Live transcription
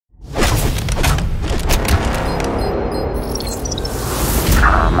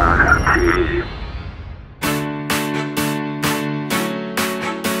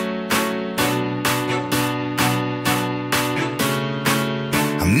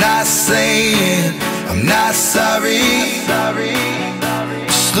not saying I'm not sorry.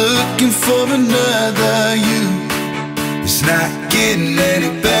 Just looking for another you. It's not getting any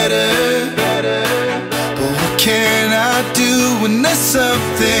better. But what can I do when there's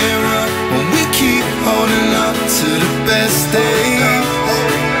something wrong? When we keep holding on to the best days.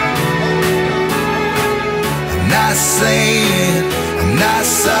 I'm not saying I'm not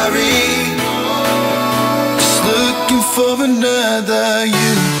sorry. Just looking for another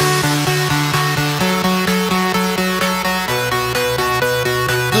you.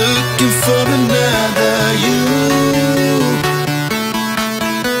 Looking for another you.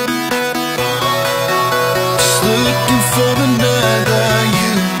 Just looking for another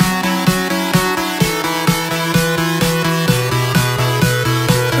you.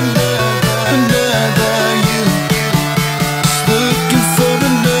 Another you. Just looking for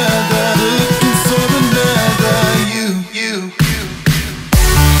another. Looking for another you.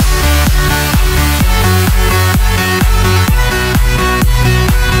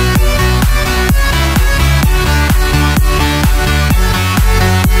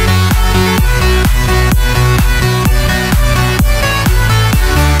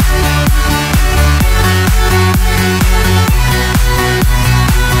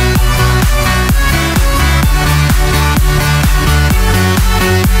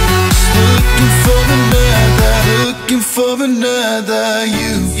 Looking for another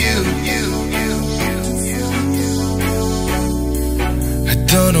you. I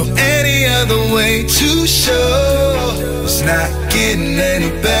don't know any other way to show it's not getting any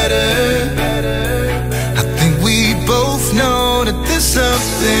better. I think we both know that there's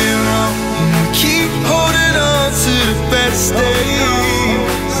something wrong when we keep holding on to the best days.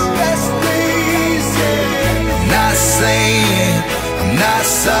 I'm not saying I'm not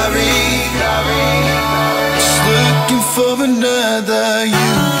sorry. Looking for another you.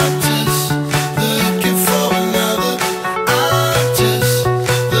 I'm just looking for another. I'm just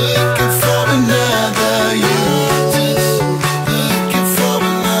looking for another you. Just looking for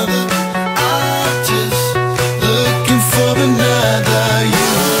another. I'm just looking for another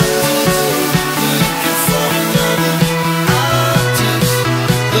you. Looking for another. I'm just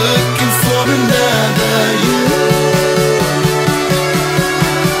looking for another you.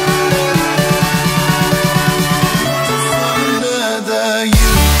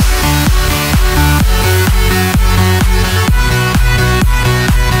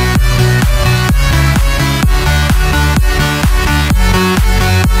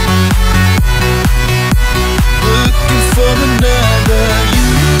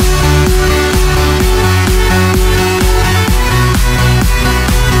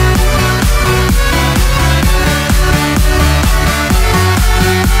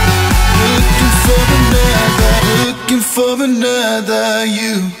 For another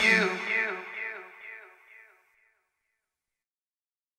you.